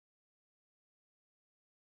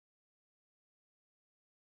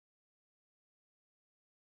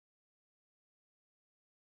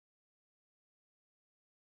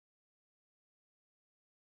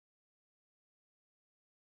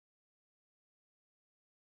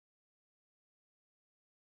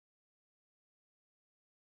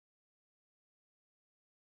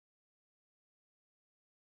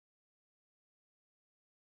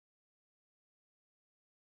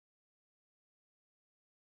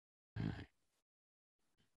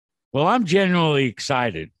Well, I'm genuinely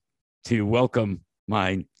excited to welcome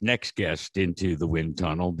my next guest into the wind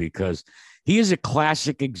tunnel because he is a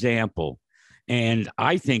classic example and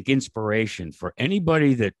I think inspiration for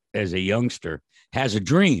anybody that, as a youngster, has a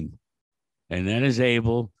dream and then is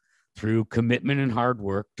able, through commitment and hard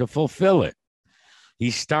work, to fulfill it. He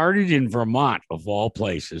started in Vermont, of all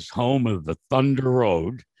places, home of the Thunder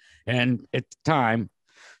Road. And at the time,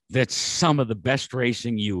 that's some of the best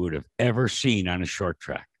racing you would have ever seen on a short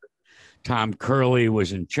track. Tom Curley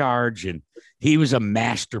was in charge and he was a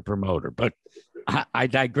master promoter. But I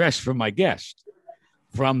digress from my guest.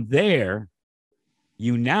 From there,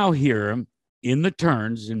 you now hear him in the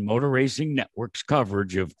turns in Motor Racing Network's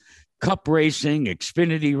coverage of cup racing,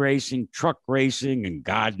 Xfinity racing, truck racing, and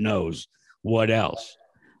God knows what else.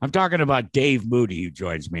 I'm talking about Dave Moody, who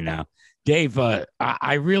joins me now. Dave,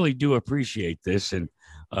 I really do appreciate this, and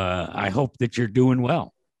I hope that you're doing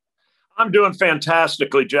well. I'm doing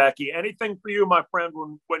fantastically, Jackie. Anything for you, my friend.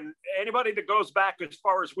 When anybody that goes back as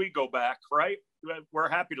far as we go back, right? We're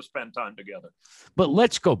happy to spend time together. But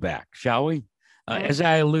let's go back, shall we? As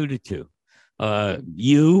I alluded to,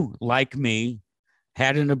 you, like me,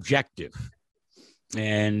 had an objective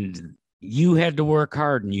and you had to work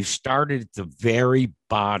hard and you started at the very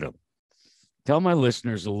bottom. Tell my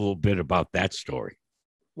listeners a little bit about that story.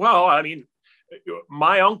 Well, I mean,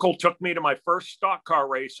 my uncle took me to my first stock car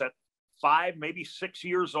race at 5, maybe 6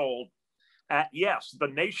 years old at, yes, the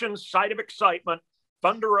nation's site of excitement,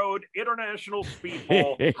 Thunder Road International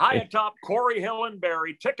Speedball, high atop Corey Hill and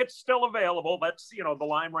Barry. Tickets still available. That's, the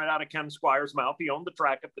line right out of Ken Squire's mouth. He owned the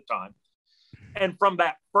track at the time. And from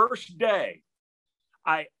that first day,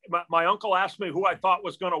 my uncle asked me who I thought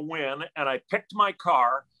was going to win, and I picked my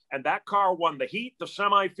car, and that car won the heat, the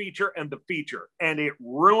semi-feature, and the feature. And it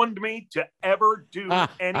ruined me to ever do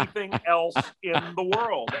anything else in the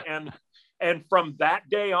world. And from that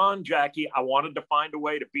day on, Jackie, I wanted to find a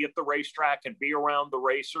way to be at the racetrack and be around the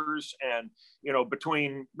racers. And,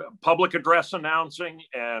 between public address announcing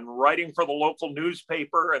and writing for the local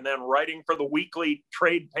newspaper and then writing for the weekly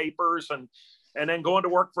trade papers and then going to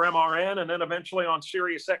work for MRN and then eventually on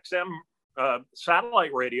Sirius XM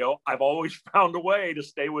satellite radio, I've always found a way to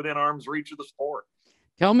stay within arm's reach of the sport.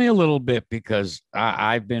 Tell me a little bit, because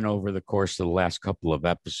I've been over the course of the last couple of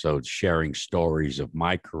episodes sharing stories of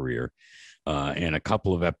my career. And a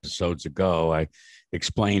couple of episodes ago, I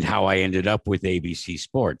explained how I ended up with ABC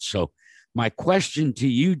Sports. So my question to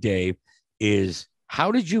you, Dave, is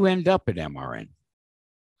how did you end up at MRN?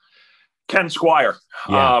 Ken Squire.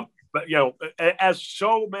 Yeah. But, as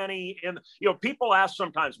so many people ask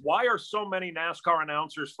sometimes, why are so many NASCAR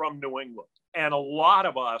announcers from New England? And a lot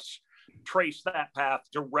of us trace that path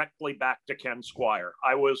directly back to Ken Squire.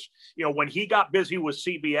 I was, when he got busy with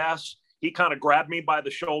CBS, he kind of grabbed me by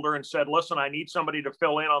the shoulder and said, listen, I need somebody to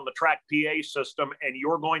fill in on the track PA system, and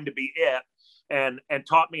you're going to be it. And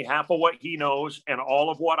taught me half of what he knows and all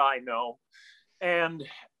of what I know. And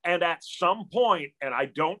at some point, and I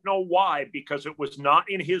don't know why, because it was not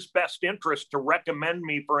in his best interest to recommend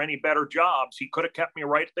me for any better jobs. He could have kept me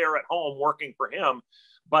right there at home working for him.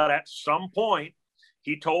 But at some point,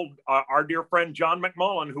 he told our dear friend John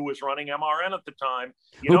McMullen, who was running MRN at the time,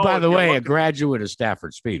 who, by the way, a graduate of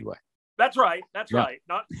Stafford Speedway. That's right. That's right.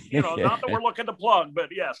 Not, not that we're looking to plug, but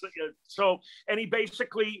yes. So, and he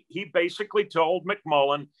basically told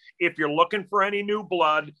McMullen, if you're looking for any new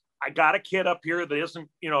blood, I got a kid up here that isn't,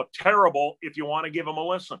 terrible if you want to give him a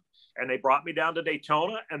listen. And they brought me down to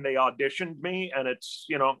Daytona and they auditioned me. And it's,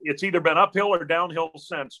 it's either been uphill or downhill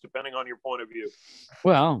since, depending on your point of view.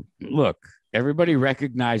 Well, look, everybody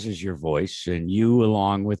recognizes your voice, and you,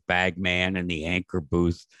 along with Bagman and the anchor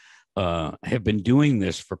booth, have been doing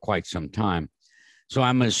this for quite some time. So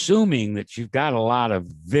I'm assuming that you've got a lot of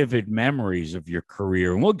vivid memories of your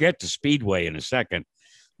career, and we'll get to Speedway in a second,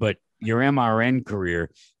 but your MRN career,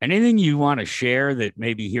 anything you want to share that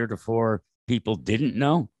maybe heretofore people didn't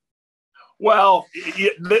know? Well,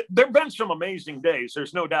 there've been some amazing days.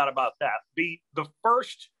 There's no doubt about that. The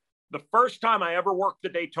first time I ever worked the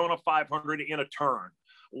Daytona 500 in a turn,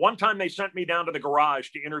 one time they sent me down to the garage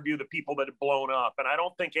to interview the people that had blown up, and I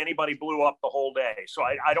don't think anybody blew up the whole day. So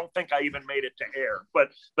I don't think I even made it to air.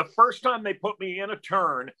 But the first time they put me in a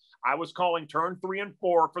turn, I was calling turn 3 and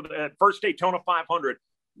 4 for the first Daytona 500,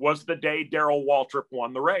 was the day Darrell Waltrip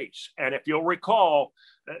won the race. And if you'll recall,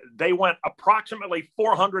 they went approximately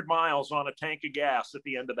 400 miles on a tank of gas at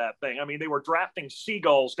the end of that thing. I mean, they were drafting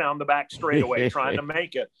seagulls down the back straightaway trying to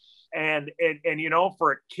make it. And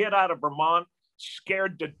for a kid out of Vermont,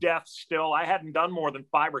 scared to death still. I hadn't done more than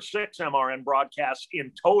 5 or 6 MRN broadcasts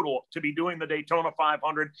in total to be doing the Daytona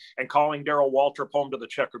 500 and calling Darrell Waltrip home to the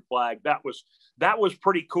checkered flag. That was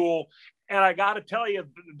pretty cool. And I got to tell you,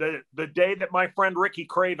 the day that my friend Ricky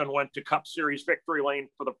Craven went to Cup Series victory lane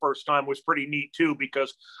for the first time was pretty neat too,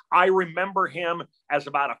 because I remember him as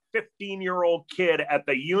about a 15-year-old kid at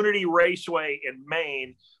the Unity Raceway in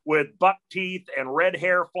Maine with buck teeth and red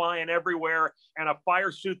hair flying everywhere and a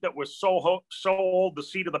fire suit that was so old the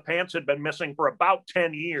seat of the pants had been missing for about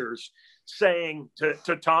 10 years, saying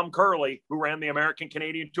to Tom Curley, who ran the American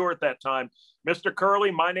Canadian Tour at that time, "Mr.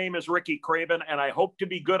 Curley, my name is Ricky Craven, and I hope to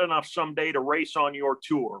be good enough someday to race on your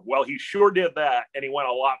tour." Well, he sure did that, and he went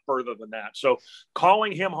a lot further than that. So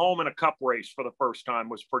calling him home in a Cup race for the first time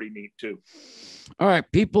was pretty neat, too. All right,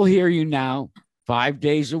 people hear you now 5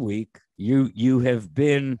 days a week. You have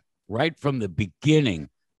been right from the beginning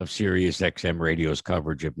of Sirius XM Radio's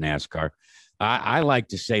coverage of NASCAR. I like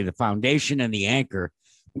to say the foundation and the anchor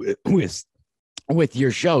with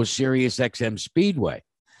your show, Sirius XM Speedway.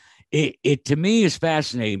 It to me is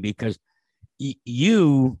fascinating because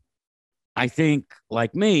you, I think,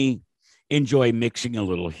 like me, enjoy mixing a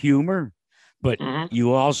little humor, but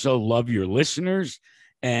you also love your listeners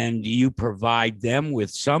and you provide them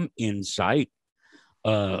with some insight.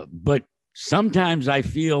 But sometimes I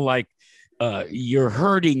feel like you're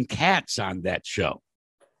herding cats on that show.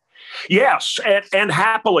 Yes, and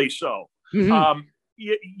happily so.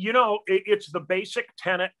 It's the basic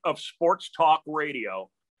tenet of sports talk radio.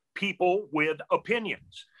 People with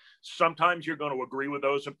opinions. Sometimes you're going to agree with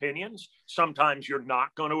those opinions. Sometimes you're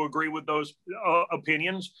not going to agree with those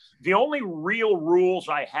opinions. The only real rules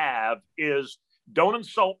I have is don't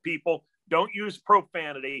insult people, don't use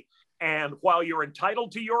profanity, and while you're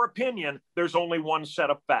entitled to your opinion, there's only one set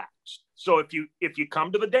of facts. So if you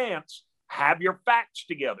come to the dance, have your facts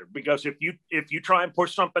together, because if you try and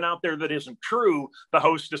push something out there that isn't true, the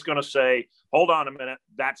host is going to say, hold on a minute,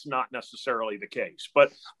 that's not necessarily the case.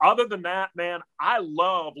 But other than that, man, I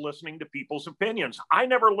love listening to people's opinions. I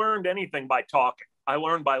never learned anything by talking. I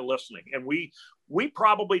learned by listening. And we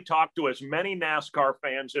probably talk to as many NASCAR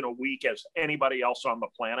fans in a week as anybody else on the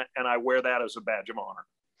planet, and I wear that as a badge of honor.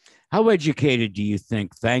 How educated do you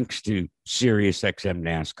think, thanks to Sirius XM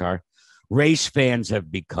NASCAR, race fans have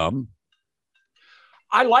become?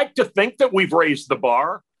 I like to think that we've raised the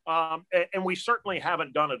bar, and we certainly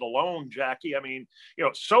haven't done it alone, Jackie. I mean,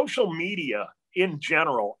 social media in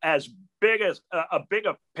general, as big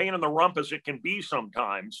a pain in the rump as it can be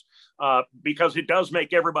sometimes, because it does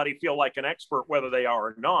make everybody feel like an expert, whether they are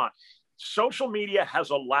or not. Social media has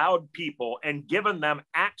allowed people and given them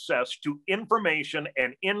access to information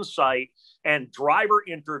and insight and driver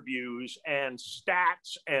interviews and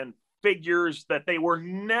stats and figures that they were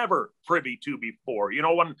never privy to before.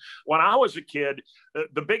 When I was a kid,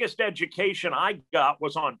 the biggest education I got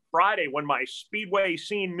was on Friday when my Speedway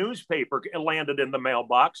Scene newspaper landed in the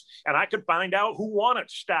mailbox, and I could find out who won at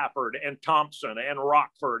Stafford and Thompson and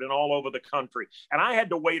Rockford and all over the country. And I had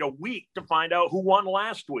to wait a week to find out who won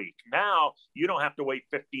last week. Now you don't have to wait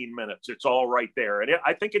 15 minutes. It's all right there. And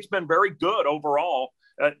I think it's been very good overall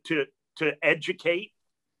to educate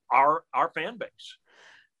our fan base.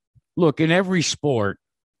 Look, in every sport,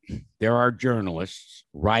 there are journalists,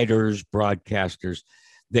 writers, broadcasters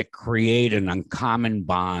that create an uncommon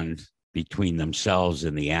bond between themselves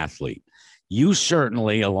and the athlete. You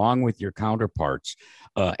certainly, along with your counterparts,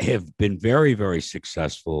 have been very, very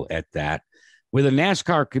successful at that, with a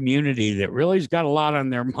NASCAR community that really has got a lot on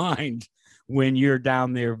their mind when you're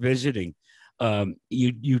down there visiting.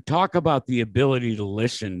 You talk about the ability to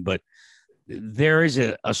listen, but there is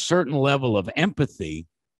a certain level of empathy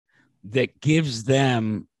that gives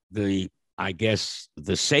them the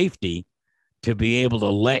safety to be able to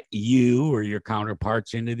let you or your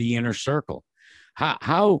counterparts into the inner circle.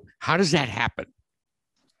 How does that happen?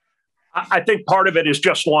 I think part of it is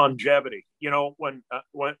just longevity.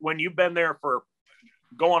 When you've been there for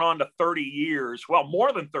going on to 30 years, well,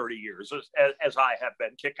 more than 30 years, as I have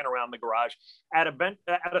been kicking around the garage, at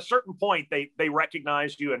a certain point, they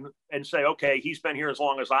recognize you and say, okay, he's been here as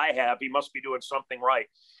long as I have. He must be doing something right.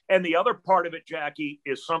 And the other part of it, Jackie,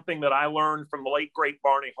 is something that I learned from the late, great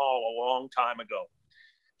Barney Hall a long time ago.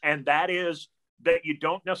 And that is that you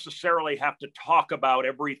don't necessarily have to talk about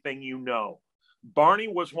everything you know. Barney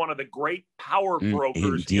was one of the great power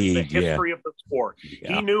brokers in the history of the sport.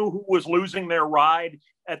 Yeah. He knew who was losing their ride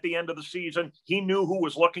at the end of the season. He knew who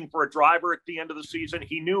was looking for a driver at the end of the season.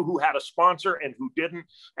 He knew who had a sponsor and who didn't.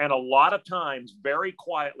 And a lot of times, very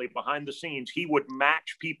quietly behind the scenes, he would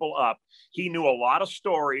match people up. He knew a lot of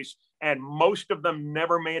stories, And most of them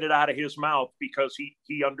never made it out of his mouth because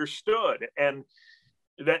he understood. And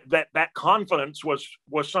that confidence was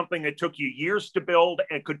something that took you years to build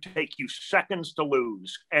and could take you seconds to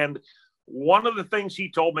lose. And one of the things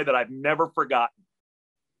he told me that I've never forgotten,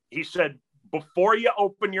 he said, before you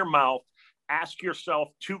open your mouth, ask yourself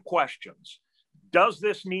two questions. Does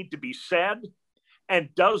this need to be said?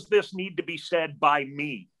 And does this need to be said by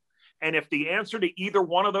me? And if the answer to either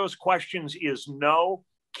one of those questions is no,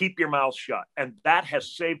 keep your mouth shut. And that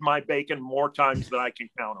has saved my bacon more times than I can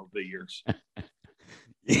count over the years.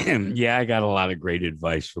 Yeah, I got a lot of great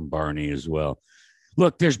advice from Barney as well.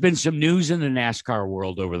 Look, there's been some news in the NASCAR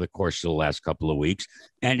world over the course of the last couple of weeks,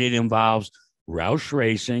 and it involves Roush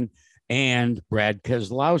Racing and Brad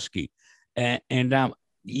Keselowski. And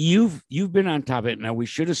you've been on top of it. Now, we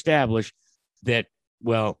should establish that,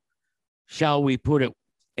 well, shall we put it,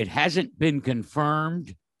 it hasn't been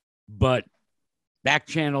confirmed, but back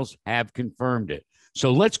channels have confirmed it.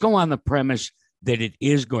 So let's go on the premise that it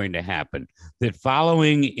is going to happen, that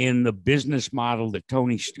following in the business model that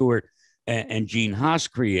Tony Stewart and Gene Haas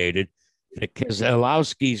created, that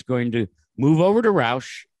Keselowski is going to move over to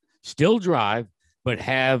Roush, still drive, but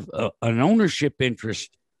have an ownership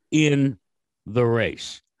interest in the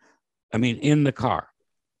race. I mean, in the car.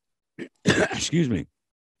 Excuse me.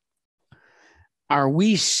 Are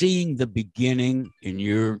we seeing the beginning in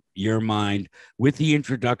your mind with the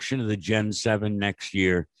introduction of the Gen 7 next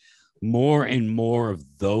year, more and more of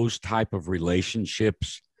those type of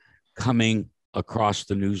relationships coming across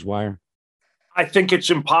the newswire? I think it's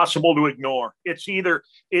impossible to ignore. It's either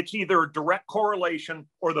a direct correlation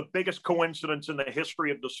or the biggest coincidence in the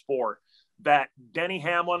history of the sport that Denny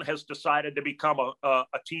Hamlin has decided to become a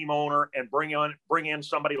team owner and bring in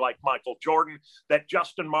somebody like Michael Jordan, that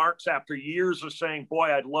Justin Marks, after years of saying,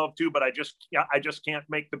 boy, I'd love to, but I just can't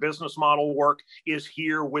make the business model work, is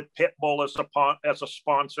here with Pitbull as a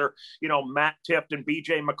sponsor. You know, Matt Tifft and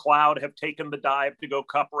BJ McLeod have taken the dive to go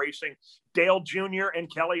cup racing. Dale Jr.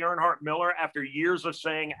 and Kelly Earnhardt Miller, after years of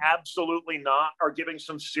saying absolutely not, are giving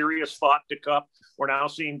some serious thought to cup. We're now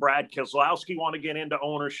seeing Brad Keselowski want to get into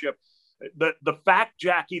ownership. The fact,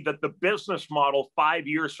 Jackie, that the business model 5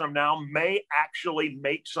 years from now may actually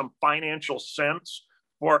make some financial sense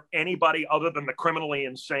for anybody other than the criminally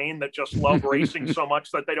insane that just love racing so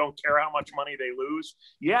much that they don't care how much money they lose.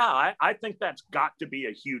 Yeah, I think that's got to be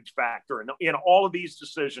a huge factor in all of these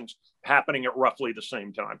decisions happening at roughly the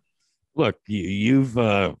same time. Look, you've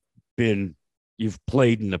played in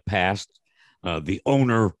the past the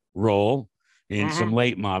owner role in some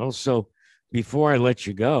late models. So before I let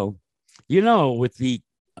you go, you know, with the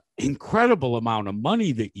incredible amount of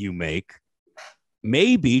money that you make,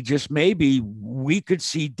 maybe, just maybe, we could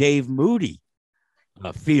see Dave Moody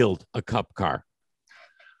field a cup car.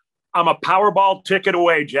 I'm a Powerball ticket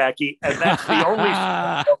away, Jackie. And that's the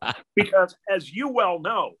only, because as you well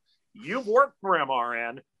know, you've worked for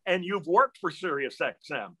MRN and you've worked for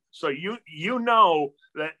SiriusXM. So you know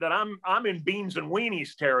that I'm in beans and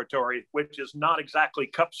weenies territory, which is not exactly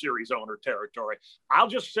Cup Series owner territory. I'll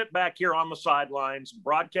just sit back here on the sidelines,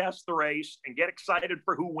 broadcast the race, and get excited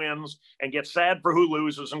for who wins and get sad for who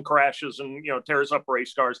loses and crashes and, you know, tears up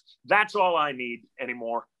race cars. That's all I need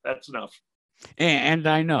anymore. That's enough. And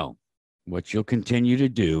I know what you'll continue to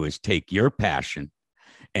do is take your passion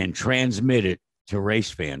and transmit it to race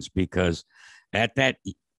fans, because at that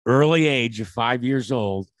early age of 5 years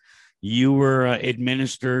old, you were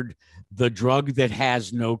administered the drug that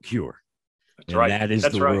has no cure. That's right. That is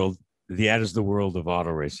That's the right. world. That is the world of auto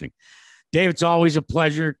racing. Dave, it's always a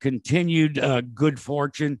pleasure. Continued good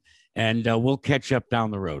fortune, and we'll catch up down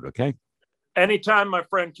the road. Okay. Anytime, my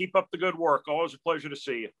friend. Keep up the good work. Always a pleasure to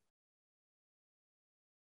see you.